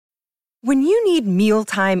When you need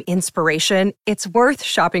mealtime inspiration, it's worth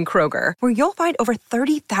shopping Kroger, where you'll find over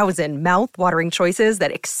 30,000 mouth-watering choices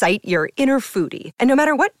that excite your inner foodie. And no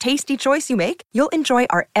matter what tasty choice you make, you'll enjoy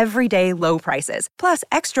our everyday low prices, plus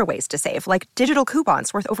extra ways to save, like digital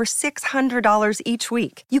coupons worth over $600 each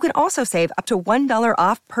week. You can also save up to $1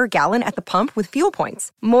 off per gallon at the pump with fuel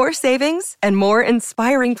points. More savings and more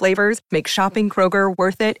inspiring flavors make shopping Kroger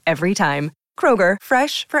worth it every time. Kroger,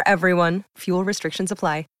 fresh for everyone. Fuel restrictions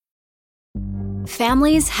apply.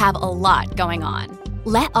 Families have a lot going on.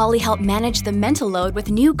 Let Ollie help manage the mental load with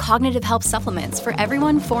new cognitive help supplements for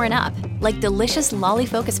everyone 4 and up, like delicious Lolly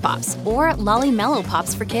Focus Pops or Lolly Mellow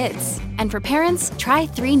Pops for kids. And for parents, try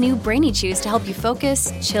 3 new Brainy Chews to help you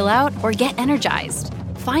focus, chill out, or get energized.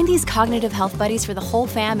 Find these cognitive health buddies for the whole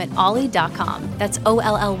fam at ollie.com. That's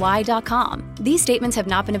OLLY.com. These statements have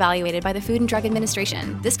not been evaluated by the Food and Drug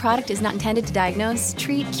Administration. This product is not intended to diagnose,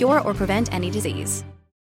 treat, cure, or prevent any disease.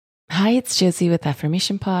 Hi, it's Josie with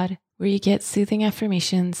Affirmation Pod, where you get soothing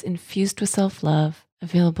affirmations infused with self-love,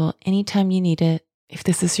 available anytime you need it. If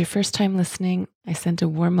this is your first time listening, I send a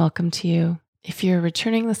warm welcome to you. If you're a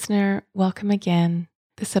returning listener, welcome again.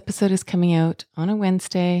 This episode is coming out on a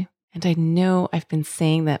Wednesday, and I know I've been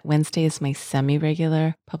saying that Wednesday is my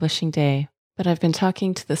semi-regular publishing day, but I've been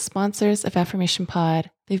talking to the sponsors of Affirmation Pod.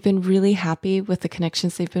 They've been really happy with the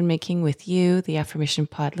connections they've been making with you, the Affirmation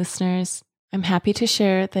Pod listeners. I'm happy to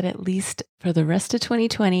share that at least for the rest of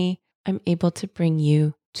 2020, I'm able to bring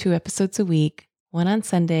you 2 episodes a week, one on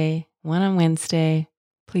Sunday, one on Wednesday.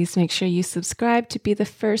 Please make sure you subscribe to be the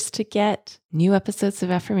first to get new episodes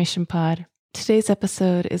of Affirmation Pod. Today's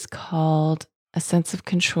episode is called A Sense of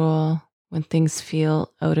Control When Things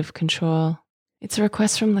Feel Out of Control. It's a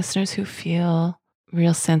request from listeners who feel a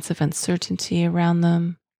real sense of uncertainty around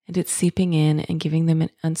them, and it's seeping in and giving them an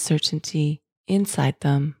uncertainty inside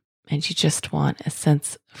them. And you just want a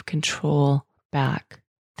sense of control back.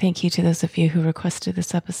 Thank you to those of you who requested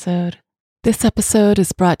this episode. This episode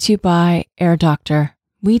is brought to you by Air Doctor.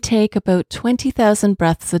 We take about 20,000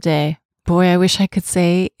 breaths a day. Boy, I wish I could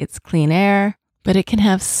say it's clean air, but it can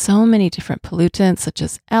have so many different pollutants such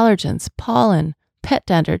as allergens, pollen, pet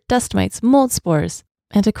dander, dust mites, mold spores.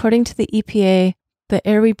 And according to the EPA, the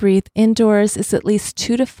air we breathe indoors is at least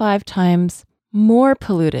 2 to 5 times more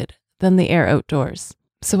polluted than the air outdoors.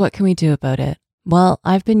 So what can we do about it? Well,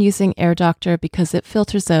 I've been using Air Doctor because it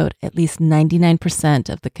filters out at least 99%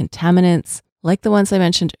 of the contaminants, like the ones I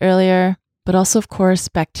mentioned earlier, but also, of course,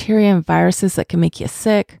 bacteria and viruses that can make you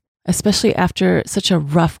sick, especially after such a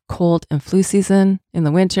rough cold and flu season in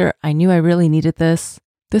the winter. I knew I really needed this.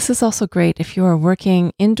 This is also great if you are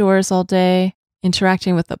working indoors all day,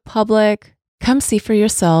 interacting with the public. Come see for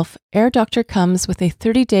yourself. Air Doctor comes with a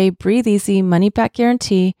 30-day breathe easy money-back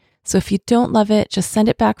guarantee. So if you don't love it, just send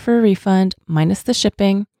it back for a refund, minus the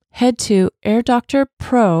shipping. Head to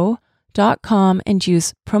airdoctorpro.com and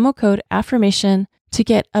use promo code AFFIRMATION to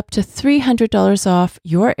get up to $300 off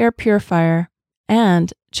your air purifier.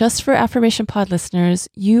 And just for Affirmation Pod listeners,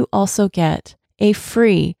 you also get a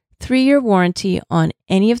free 3-year warranty on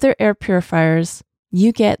any of their air purifiers.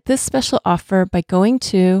 You get this special offer by going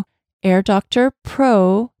to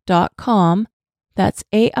airdoctorpro.com. That's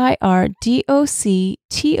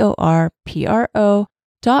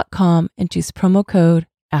airdoctorpro.com and use promo code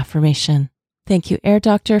AFFIRMATION. Thank you, Air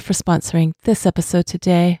Doctor, for sponsoring this episode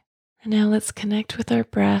today. And now let's connect with our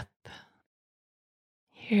breath.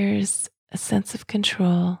 Here's a sense of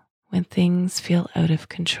control when things feel out of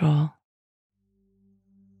control.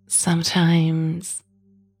 Sometimes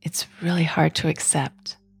it's really hard to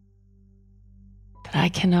accept that I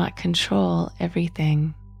cannot control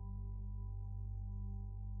everything.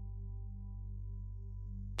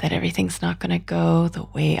 That everything's not going to go the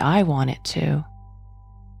way I want it to.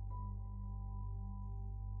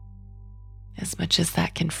 As much as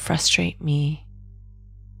that can frustrate me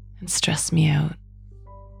and stress me out.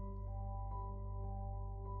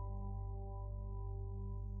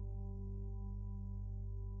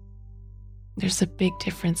 There's a big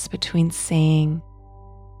difference between saying,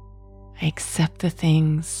 I accept the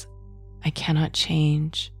things I cannot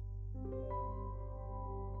change,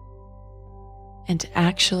 and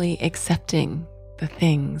actually accepting the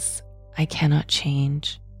things I cannot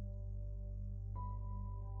change.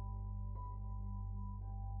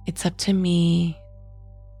 It's up to me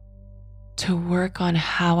to work on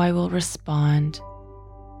how I will respond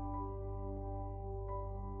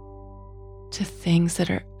to things that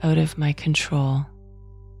are out of my control.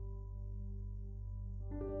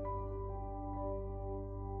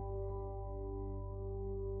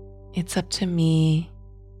 It's up to me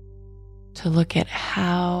to look at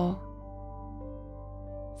how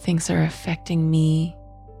things are affecting me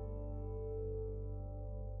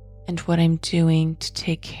and what I'm doing to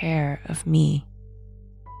take care of me.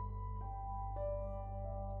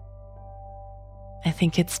 I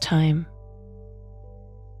think it's time.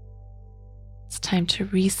 It's time to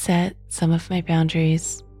reset some of my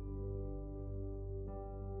boundaries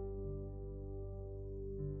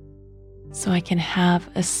so I can have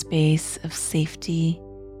a space of safety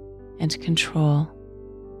and control.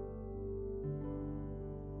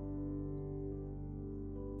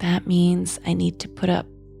 That means I need to put up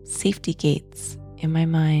safety gates in my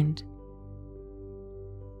mind.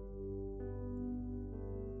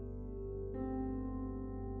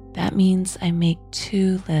 That means I make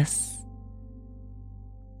 2 lists.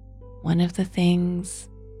 One of the things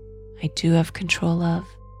I do have control of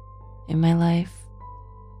in my life,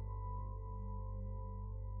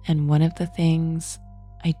 and one of the things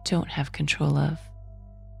I don't have control of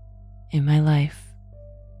in my life.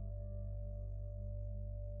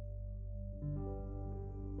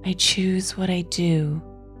 I choose what I do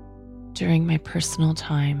during my personal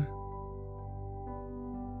time.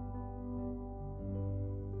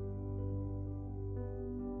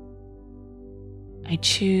 I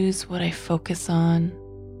choose what I focus on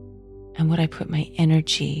and what I put my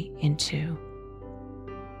energy into.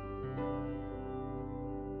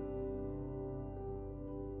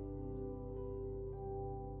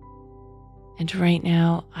 And right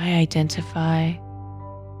now, I identify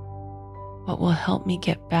what will help me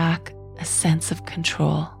get back a sense of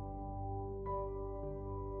control.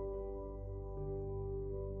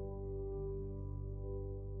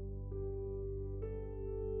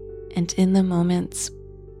 And in the moments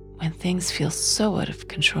when things feel so out of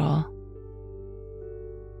control,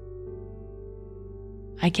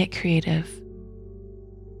 I get creative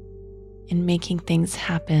in making things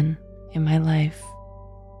happen in my life.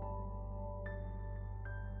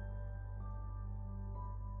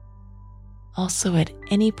 Also, at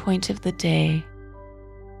any point of the day,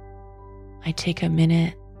 I take a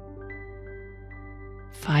minute,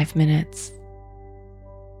 5 minutes,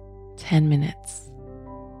 10 minutes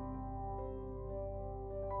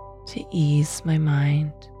to ease my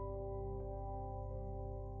mind.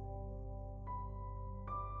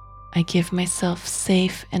 I give myself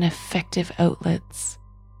safe and effective outlets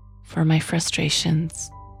for my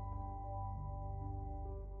frustrations.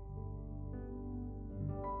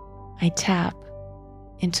 I tap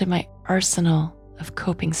into my arsenal of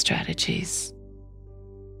coping strategies.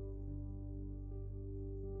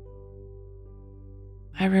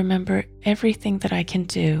 I remember everything that I can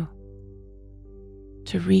do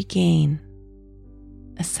to regain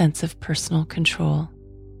a sense of personal control.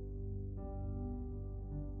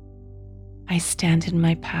 I stand in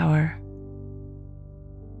my power.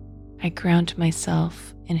 I ground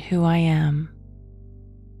myself in who I am.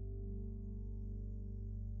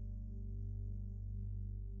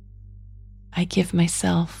 I give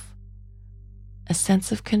myself a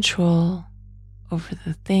sense of control over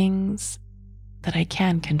the things that I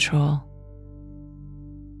can control.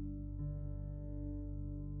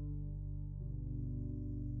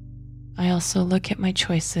 I also look at my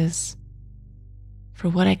choices for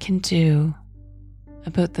what I can do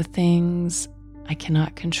about the things I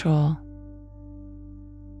cannot control.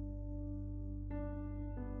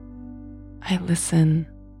 I listen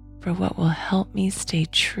for what will help me stay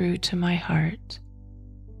true to my heart.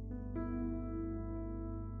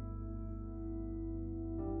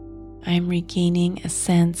 I am regaining a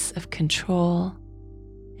sense of control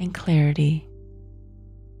and clarity.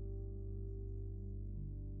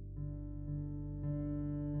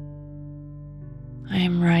 I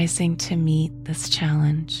am rising to meet this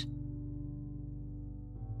challenge.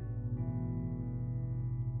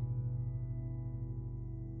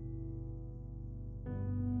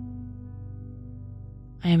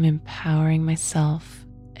 I am empowering myself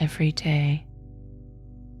every day.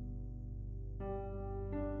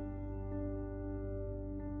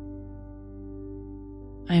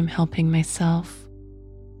 I am helping myself.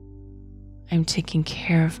 I am taking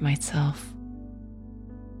care of myself.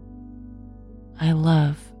 I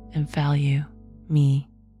love and value me.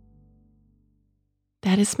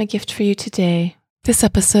 That is my gift for you today. This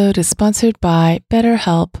episode is sponsored by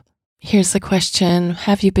BetterHelp. Here's the question: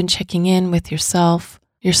 have you been checking in with yourself,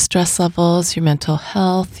 your stress levels, your mental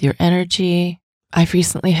health, your energy? I've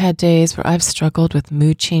recently had days where I've struggled with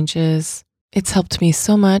mood changes. It's helped me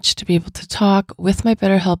so much to be able to talk with my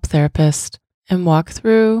BetterHelp therapist and walk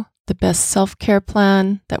through the best self-care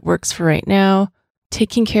plan that works for right now.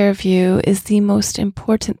 Taking care of you is the most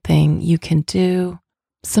important thing you can do.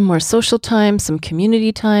 Some more social time, some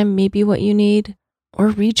community time may be what you need, or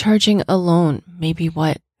recharging alone may be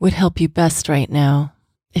what would help you best right now.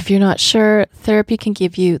 If you're not sure, therapy can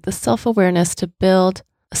give you the self-awareness to build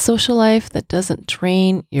a social life that doesn't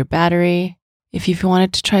drain your battery. If you've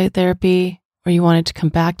wanted to try therapy or you wanted to come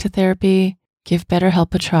back to therapy, give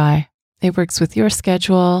BetterHelp a try. It works with your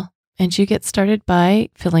schedule, and you get started by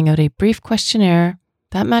filling out a brief questionnaire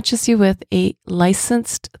that matches you with a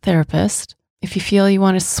licensed therapist. If you feel you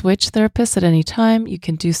want to switch therapists at any time, you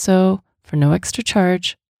can do so for no extra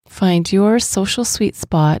charge. Find your social sweet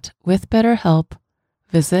spot with BetterHelp.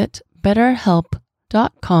 Visit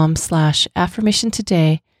betterhelp.com/affirmation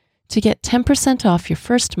today to get 10% off your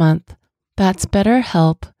first month. That's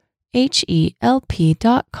BetterHelp,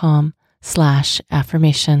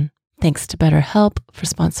 HELP.com/affirmation. Thanks to BetterHelp for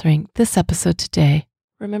sponsoring this episode today.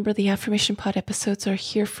 Remember, the Affirmation Pod episodes are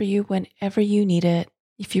here for you whenever you need it.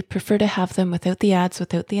 If you prefer to have them without the ads,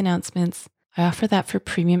 without the announcements, I offer that for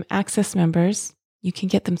premium access members. You can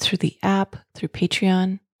get them through the app, through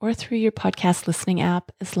Patreon, or through your podcast listening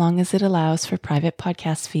app, as long as it allows for private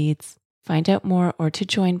podcast feeds. Find out more or to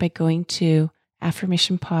join by going to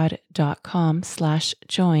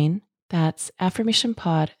affirmationpod.com/join. That's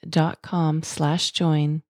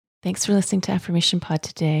affirmationpod.com/join. Thanks for listening to Affirmation Pod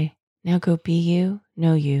today. Now go be you,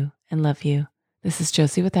 know you, and love you. This is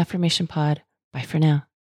Josie with Affirmation Pod. Bye for now.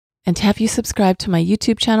 And have you subscribed to my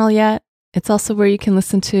YouTube channel yet? It's also where you can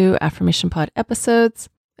listen to Affirmation Pod episodes,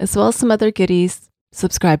 as well as some other goodies.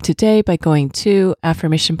 Subscribe today by going to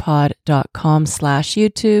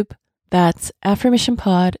affirmationpod.com/YouTube. That's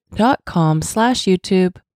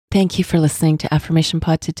affirmationpod.com/YouTube. Thank you for listening to Affirmation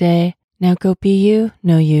Pod today. Now go be you,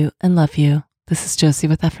 know you, and love you. This is Josie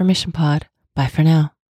with Affirmation Pod. Bye for now.